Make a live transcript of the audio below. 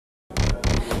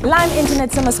Lime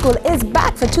Internet Summer School is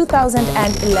back for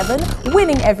 2011,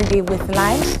 winning every day with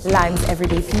Lime, Lime's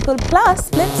everyday people,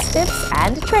 plus flips, tips,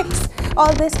 and tricks.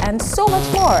 All this and so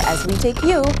much more as we take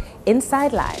you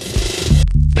inside Lime.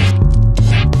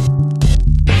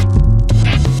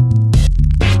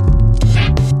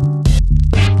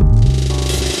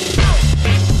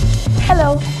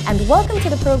 Hello, and welcome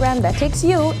to the program that takes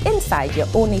you inside your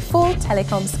only full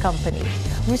telecoms company.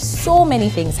 With so many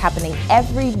things happening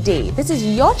every day, this is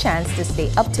your chance to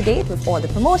stay up to date with all the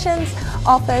promotions,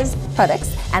 offers,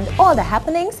 products, and all the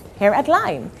happenings here at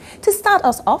Lime. To start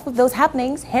us off with those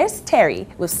happenings, here's Terry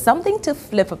with something to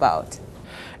flip about.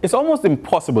 It's almost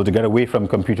impossible to get away from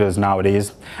computers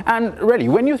nowadays. And really,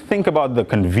 when you think about the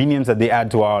convenience that they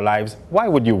add to our lives, why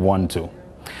would you want to?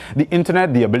 The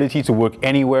internet, the ability to work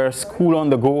anywhere, school on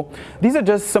the go, these are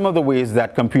just some of the ways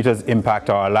that computers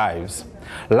impact our lives.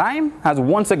 Lime has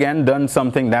once again done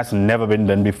something that's never been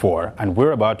done before, and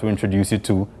we're about to introduce you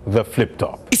to the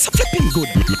FLIPtop. It's flipping good.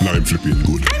 Lime flipping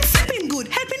good. I'm flipping good,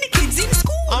 helping the kids in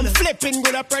school. I'm flipping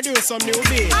good, I produce some new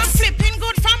beats. I'm flipping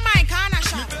good from my corner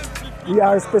shop. We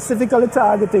are specifically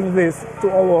targeting this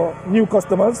to our new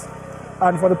customers,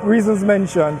 and for the reasons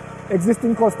mentioned,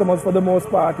 existing customers for the most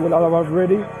part would have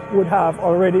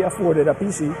already afforded a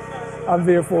PC, and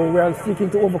therefore we are seeking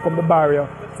to overcome the barrier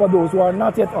for those who are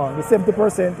not yet on, the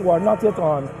 70% who are not yet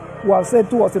on, who have said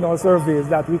to us in our surveys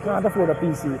that we can't afford a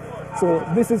PC. So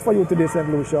this is for you today, St.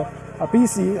 Lucia. A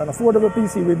PC, an affordable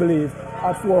PC, we believe,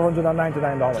 at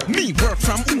 $499. Me work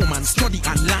from home and study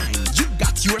online. You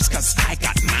got yours cause I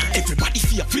got mine. Everybody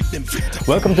feel flip them.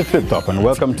 Welcome to FLIPtop, and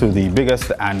welcome to the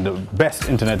biggest and best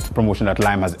internet promotion that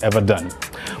Lime has ever done.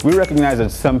 We recognize that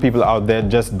some people out there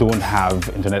just don't have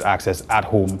internet access at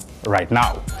home right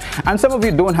now. And some of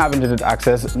you don't have internet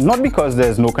access not because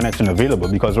there's no connection available,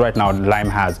 because right now Lime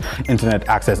has internet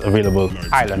access available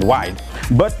island-wide,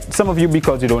 but some of you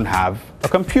because you don't have a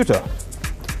computer.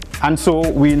 And so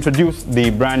we introduced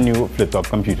the brand new FLIPtop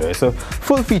computer. It's a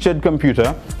full-featured computer,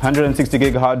 160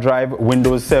 gig hard drive,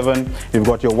 Windows 7, you've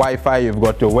got your Wi-Fi, you've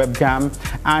got your webcam,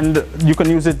 and you can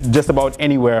use it just about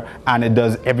anywhere, and it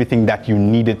does everything that you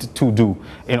need it to do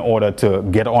in order to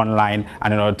get online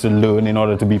and in order to learn, in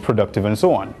order to be productive, and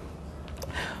so on.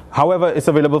 However, it's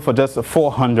available for just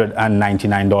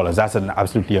 $499. That's an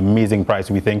absolutely amazing price,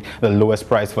 we think, the lowest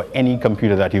price for any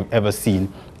computer that you've ever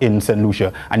seen in St.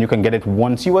 Lucia. And you can get it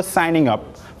once you are signing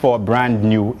up for a brand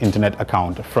new internet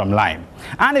account from Lime.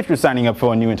 And if you're signing up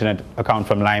for a new internet account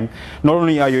from Lime, not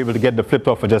only are you able to get the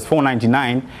FLIPtop for just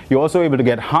 $499, you're also able to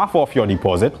get half off your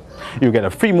deposit, you get a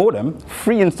free modem,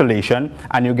 free installation,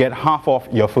 and you get half off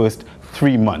your first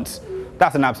 3 months.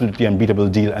 That's an absolutely unbeatable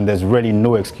deal, and there's really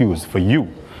no excuse for you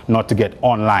not to get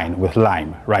online with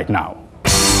Lime right now.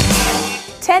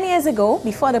 10 years ago,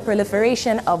 before the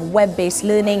proliferation of web-based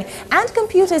learning and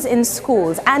computers in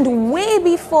schools, and way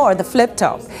before the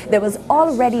FLIPtop, there was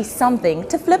already something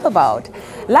to flip about.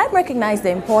 Lime recognized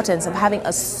the importance of having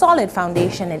a solid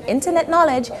foundation in internet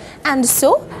knowledge, and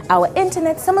so our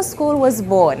Internet Summer School was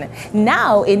born.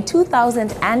 Now, in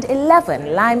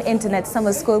 2011, Lime Internet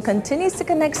Summer School continues to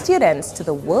connect students to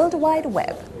the World Wide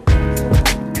Web.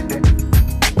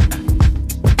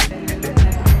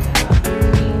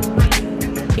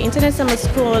 Internet Summer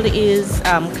School is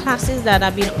classes that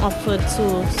are being offered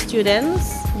to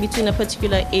students between a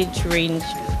particular age range.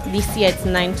 This year it's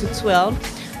 9 to 12,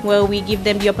 where we give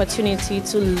them the opportunity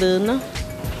to learn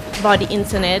about the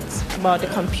internet, about the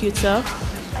computer,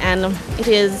 and it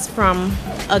is from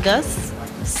August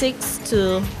 6th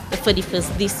to the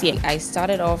 31st this year. I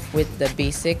started off with the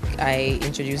basic. I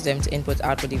introduced them to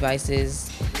input-output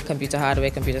devices, computer hardware,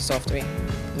 computer software,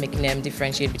 making them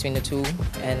differentiate between the two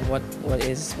and what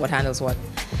handles what.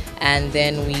 And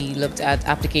then we looked at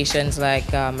applications like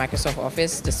Microsoft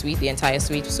Office, the suite, the entire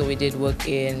suite. So we did work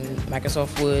in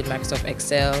Microsoft Word, Microsoft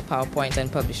Excel, PowerPoint,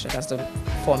 and Publisher. That's the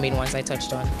 4 main ones I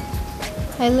touched on.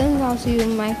 I learned how to use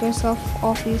Microsoft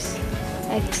Office,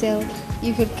 Excel.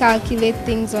 You could calculate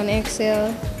things on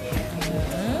Excel.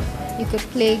 You could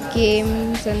play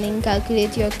games and then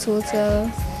calculate your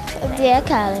total. Dear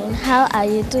Colin, how are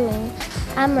you doing?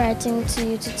 I'm writing to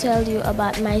you to tell you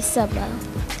about my summer.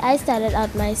 I started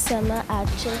out my summer at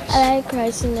church. I like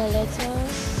writing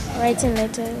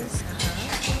letters.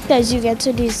 Because you get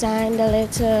to design the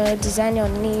letter, design your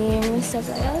name, stuff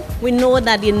like that. We know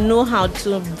that they know how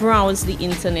to browse the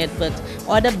internet, but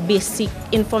other basic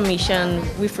information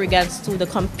with regards to the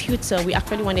computer, we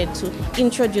actually wanted to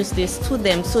introduce this to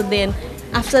them, so then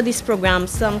after this program,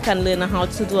 some can learn how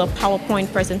to do a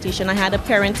PowerPoint presentation. I had a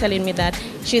parent telling me that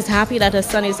she's happy that her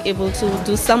son is able to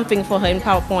do something for her in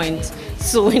PowerPoint.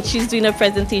 So when she's doing a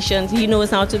presentation, he knows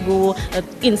how to go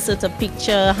insert a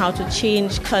picture, how to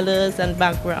change colors and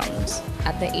backgrounds.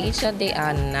 At the age that they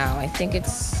are now, I think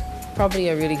it's probably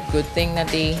a really good thing that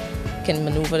they can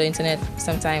maneuver the internet.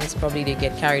 Sometimes probably they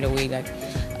get carried away like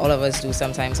all of us do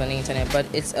sometimes on the internet, but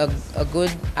it's a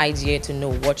good idea to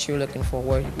know what you're looking for,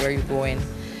 where you're going,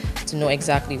 to know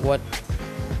exactly what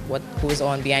goes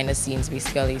on behind the scenes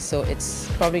basically. So it's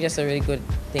probably just a really good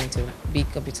thing to be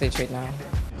computer literate now.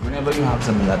 Whenever you have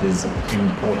something that is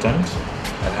important,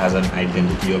 that has an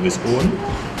identity of its own,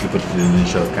 you put it in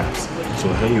initial caps.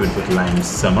 So here you would put Lime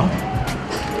Summer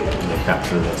in the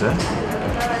capital letter,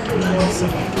 Lime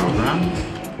Summer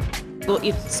program. So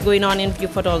it's going on in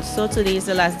Beaufort also. Today is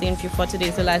the last day in Beaufort, today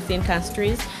is the last day in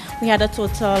Castries. We had a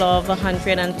total of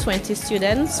 120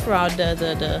 students throughout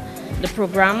the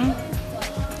program,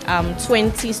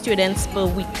 20 students per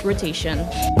week rotation.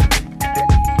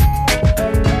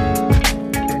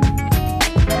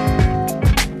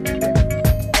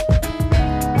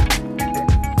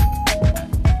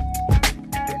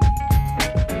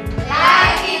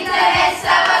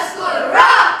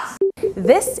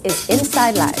 This is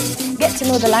Inside Lime. Get to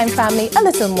know the Lime family a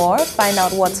little more, find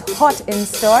out what's hot in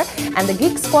store, and the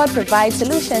Geek Squad provides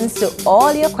solutions to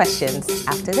all your questions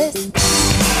after this.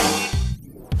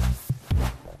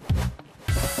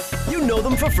 You know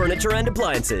them for furniture and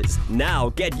appliances. Now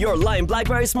get your Lime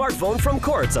BlackBerry smartphone from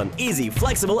Quartz on easy,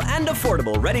 flexible, and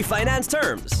affordable ready finance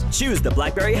terms. Choose the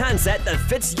BlackBerry handset that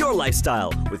fits your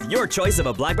lifestyle with your choice of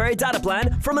a BlackBerry data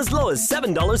plan from as low as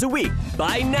 $7 a week.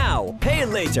 Buy now, pay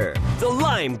later. The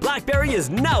Lime BlackBerry is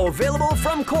now available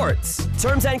from Quartz.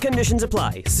 Terms and conditions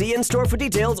apply. See in-store for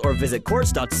details or visit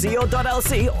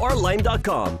quartz.co.lc or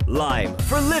lime.com. Lime,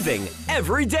 for living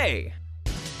every day.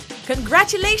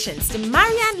 Congratulations to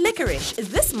Marianne Licorice,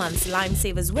 this month's Lime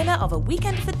Savers winner of a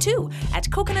weekend for two at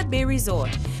Coconut Bay Resort.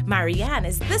 Marianne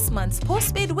is this month's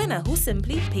postpaid winner who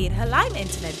simply paid her Lime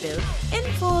internet bill in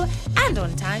full and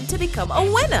on time to become a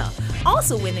winner.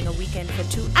 Also winning a weekend for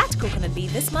two at Coconut Bay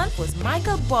this month was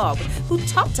Michael Bob, who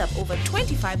topped up over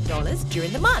 $25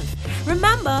 during the month.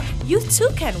 Remember, you too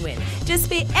can win. Just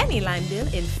pay any Lime bill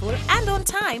in full and on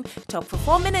time, talk for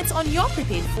 4 minutes on your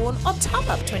prepaid phone, or top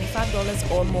up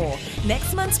 $25 or more.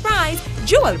 Next month's prize,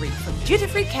 jewelry from Duty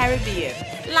Free Caribbean.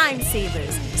 Lime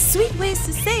Savers, sweet ways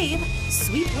to save,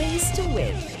 sweet ways to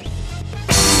win.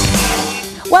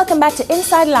 Welcome back to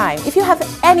Inside Lime. If you have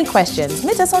any questions,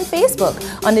 meet us on Facebook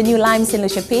on the new Lime St.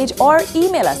 Lucia page or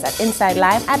email us at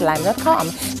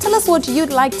insidelime@lime.com. Tell us what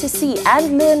you'd like to see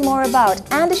and learn more about,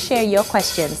 and share your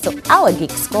questions so our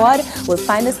Geek Squad will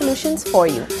find the solutions for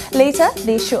you. Later,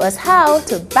 they show us how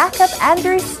to back up and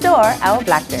restore our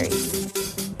BlackBerries.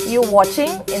 You're watching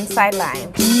Inside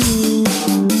Lime.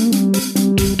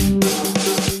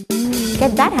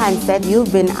 Get that handset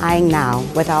you've been eyeing now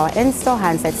with our in-store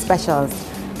handset specials.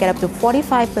 Get up to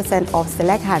 45% off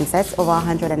select handsets over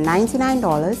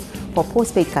 $199 for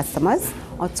postpaid customers,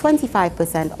 or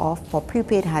 25% off for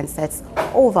prepaid handsets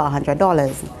over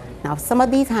 $100. Now, some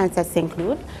of these handsets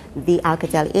include the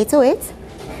Alcatel 808,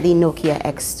 the Nokia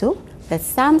X2, the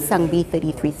Samsung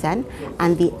B3310,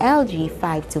 and the LG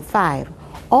 525.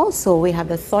 Also, we have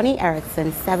the Sony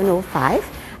Ericsson 705.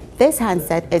 This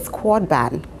handset is quad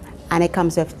band, and it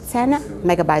comes with 10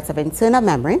 megabytes of internal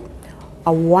memory,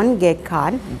 a 1 gig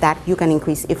card that you can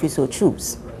increase if you so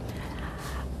choose.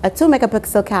 A 2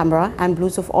 megapixel camera and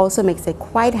Bluetooth also makes it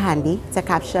quite handy to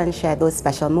capture and share those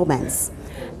special moments.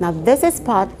 Now, this is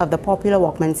part of the popular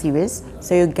Walkman series,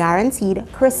 so you're guaranteed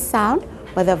crisp sound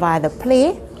whether via the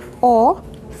Play or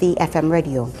the FM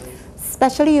radio.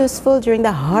 Especially useful during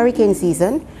the hurricane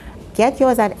season. Get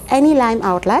yours at any Lime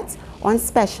outlet on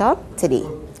special today.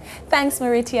 Thanks,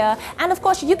 Maritia. And of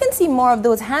course, you can see more of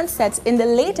those handsets in the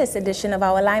latest edition of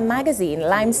our Lime magazine,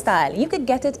 Lime Style. You could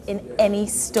get it in any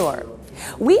store.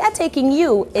 We are taking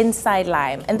you inside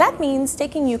Lime, and that means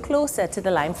taking you closer to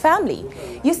the Lime family.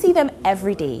 You see them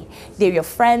every day. They're your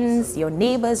friends, your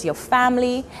neighbors, your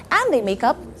family, and they make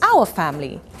up our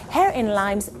family. Here in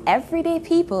Lime's Everyday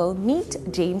People, meet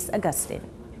James Augustin.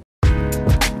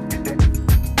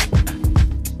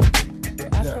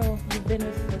 Afro, you've been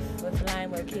with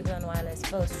Lime or Cable and Wireless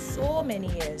for so many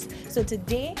years. So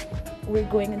today, we're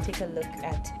going and take a look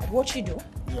at what you do.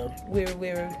 Yeah.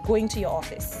 We're going to your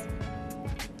office.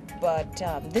 But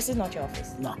this is not your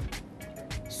office. No.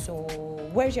 So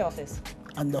where's your office?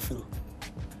 Underfield.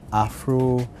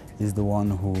 Afro is the one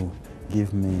who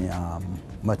gave me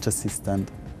much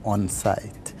assistance on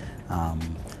site.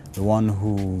 the one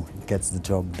who gets the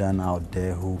job done out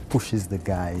there, who pushes the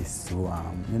guys to,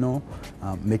 you know,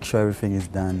 make sure everything is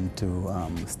done to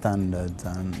standards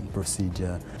and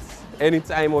procedure. Any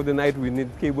time of the night we need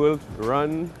cable to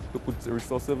run to put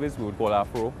restore service, we would call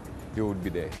Afro. You would be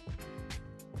there.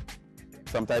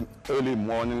 Sometime early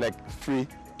morning, like 3,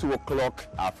 2 o'clock,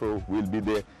 Afro will be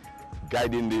there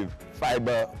guiding the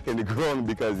fiber in the ground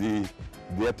because he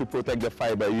there to protect the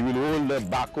fiber. He will hold the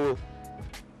backhoe,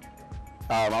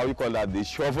 how you call that, the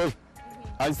shovel,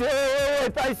 and say, hey,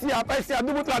 paisia,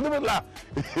 dubutla.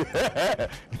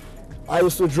 I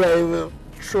used to drive a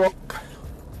truck.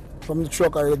 From the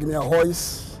truck, I give me a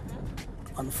hoist,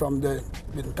 and from there,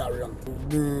 didn't carry on.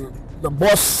 The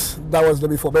boss that was there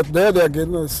before, but there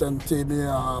again sent me,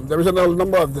 there is a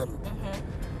number of them.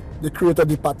 They create a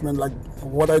department like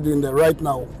what I do in there right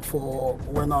now for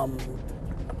when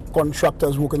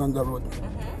contractors working on the road.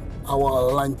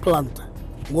 Our line plant,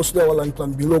 most of our line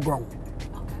plant below ground,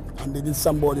 and they need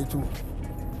somebody to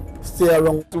stay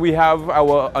around. So we have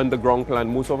our underground plant.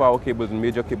 Most of our cables,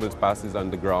 major cables, passes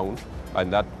underground,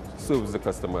 and that serves the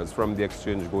customers. From the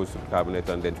exchange goes to the cabinet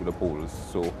and then to the poles.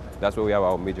 So that's where we have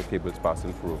our major cables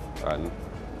passing through, and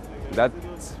that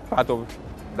part of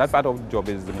the job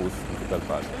is the most difficult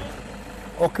part.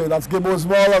 Okay, that's Gibbo's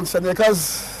Mall and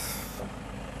Senecas.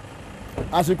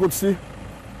 As you could see,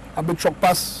 a big truck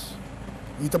pass,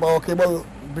 hit up our cable,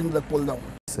 bring the pole down.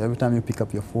 So every time you pick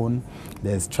up your phone,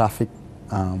 there's traffic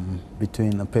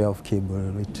between a pair of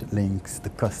cable which links the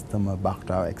customer back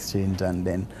to our exchange, and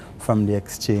then from the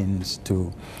exchange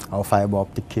to our fiber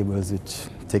optic cables which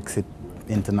takes it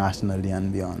internationally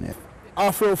and beyond. Yeah.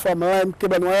 Afro from Line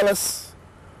Cable and Wireless.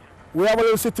 We have a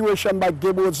little situation by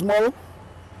Gibbo's Mall.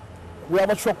 We have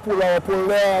a truck pull our pole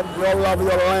there. We all have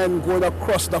your line going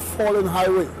across the fallen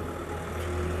highway.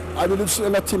 I didn't see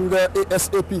a team there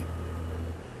ASAP.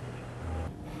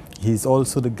 He's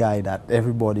also the guy that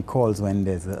everybody calls when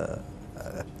there's a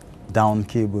down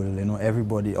cable. You know,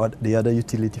 everybody, the other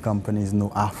utility companies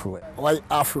know Afro. Why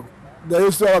Afro? There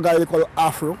used to have a guy they call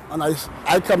Afro, and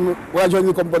when I joined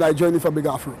the company, I joined it for Big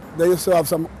Afro. They used to have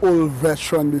some old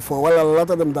veteran before. Well, a lot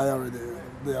of them died already.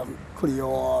 They have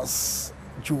Cleos,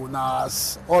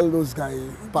 Jonas, all those guys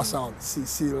pass out,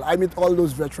 Cecil. I meet all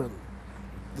those veterans.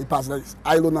 They pass, like,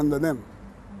 I learn under them.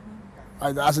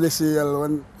 As they say,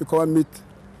 when you come and meet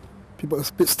people,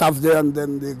 staff there, and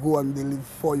then they go and they live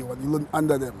for you, and you learn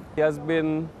under them. He has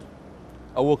been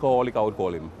a workaholic, I would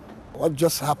call him. What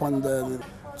just happened there?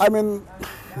 I mean,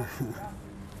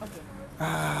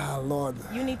 Lord.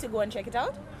 You need to go and check it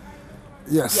out?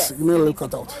 Yes, you may look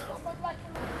it out.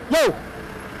 Yo!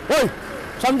 Hey!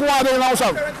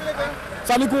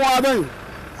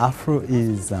 Afro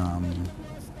is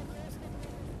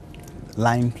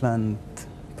line plant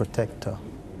protector.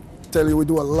 Tell you, we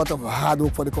do a lot of hard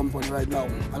work for the company right now.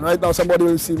 And right now somebody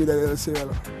will see me there, they'll say,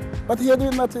 but he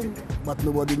doing nothing. But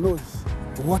nobody knows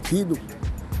what he do.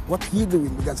 What he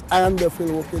doing, because I am there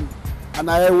still working. And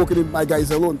I am working with my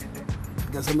guys alone.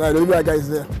 Because I don't my guys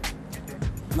there.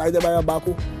 And I there by a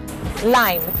backhoe.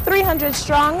 Line 300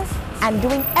 strong and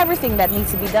doing everything that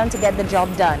needs to be done to get the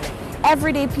job done.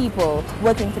 Everyday people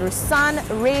working through sun,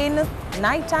 rain,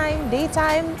 nighttime,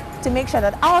 daytime to make sure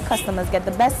that our customers get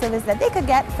the best service that they could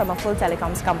get from a full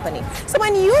telecoms company. So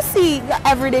when you see the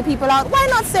everyday people out, why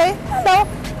not say hello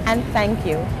and thank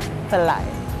you for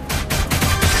life.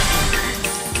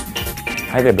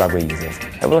 Hi there, BlackBerry users.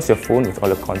 Ever lost your phone with all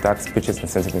your contacts, pictures, and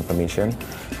sensitive information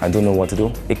and don't know what to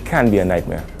do? It can be a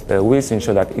nightmare. There are ways to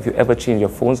ensure that if you ever change your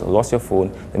phones or lost your phone,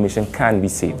 the information can be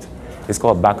saved. It's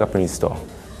called backup and restore.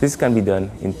 This can be done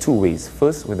in 2 ways.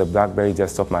 First, with the BlackBerry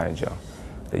Desktop Manager.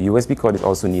 The USB cord is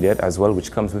also needed as well,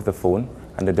 which comes with the phone,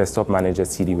 and the Desktop Manager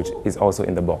CD, which is also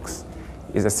in the box.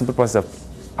 It's a simple process of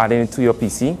adding it to your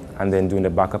PC and then doing the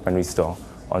backup and restore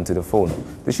onto the phone.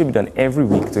 This should be done every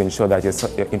week to ensure that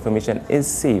your information is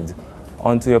saved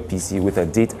onto your PC with a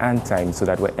date and time, so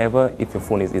that wherever, if your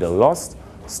phone is either lost,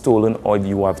 stolen, or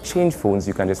you have changed phones,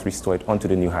 you can just restore it onto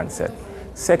the new handset.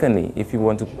 Secondly, if you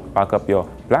want to back up your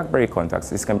BlackBerry contacts,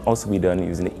 this can also be done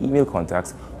using the email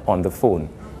contacts on the phone.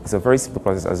 It's a very simple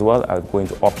process as well. I'll go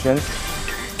into options,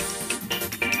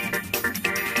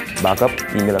 backup,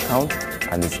 email account,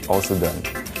 and it's also done.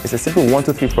 It's a simple 1,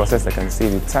 2, 3 process that can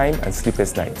save you time and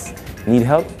sleepless nights. Need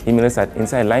help? Email us at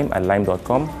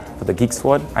insidelime@lime.com. For the Geek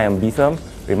Squad, I am B-Therm.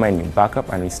 Remind you,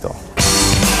 backup and restore.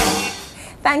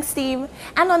 Thanks, team.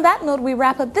 And on that note, we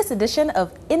wrap up this edition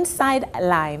of Inside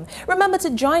Lime. Remember to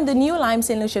join the new Lime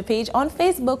St. Lucia page on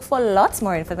Facebook for lots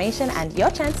more information and your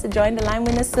chance to join the Lime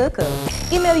Winners Circle.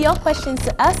 Email your questions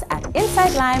to us at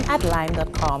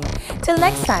insidelime@lime.com. Till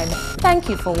next time, thank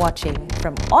you for watching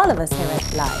from all of us here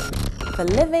at Lime, for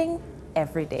living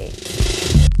every day.